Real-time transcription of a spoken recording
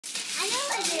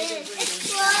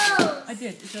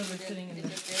did. It's over sitting in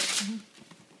there.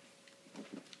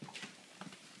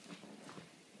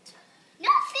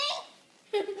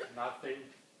 Nothing.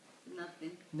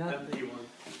 Nothing. Empty one.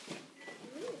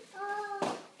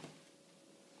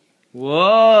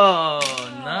 Whoa,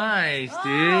 nice, dude.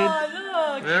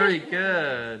 Oh, look. Very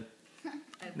good.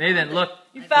 Nathan, look.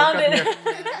 You found look up it.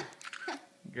 here.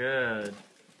 Good.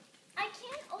 I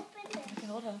can't open this. Okay,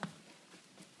 hold on.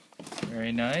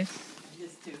 Very nice.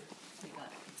 This too. We got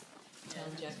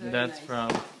it. Very That's nice. from.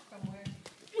 From where?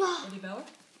 Eddie Bauer?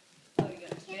 Oh, you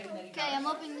got it. Okay, I'm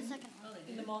opening the second one.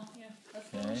 In the mall, yeah.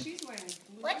 Okay. She's wearing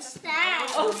blue. What's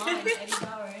that? Oh, mine, Eddie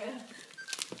Bauer, yeah.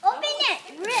 Open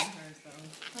it. Rip. Hers,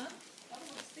 though. Huh? That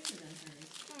looks thicker than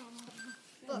hers.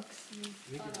 Books.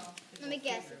 Oh, no. Let me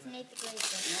guess. It's Nathan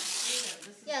Glazer. This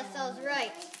is Yes, the I was one.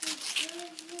 right.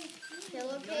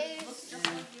 Pillowcase. Looks just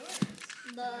like yours.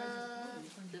 The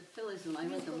The Phillies one, I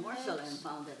went to Morsel and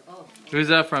found it. Oh, Who's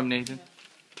that from, Nathan?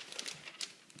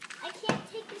 I can't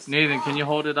take this Nathan, off. can you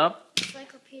hold it up?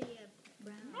 Encyclopedia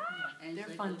Brown. and They're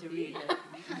fun to read.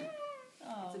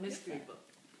 Oh, It's a mystery book.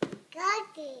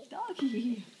 Doggy.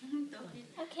 Doggy.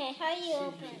 Okay, how do you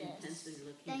open this? intensely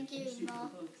looking. Thank you, Mo.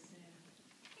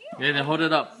 Nathan, hold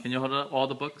it up. Can you hold up all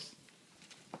the books?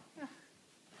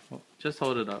 Oh, just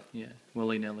hold it up. Yeah,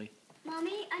 willy nilly.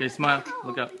 Mommy, I Okay, don't smile. know how to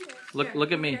Look up. open this.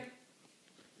 Look at me.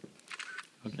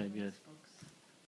 Okay, good.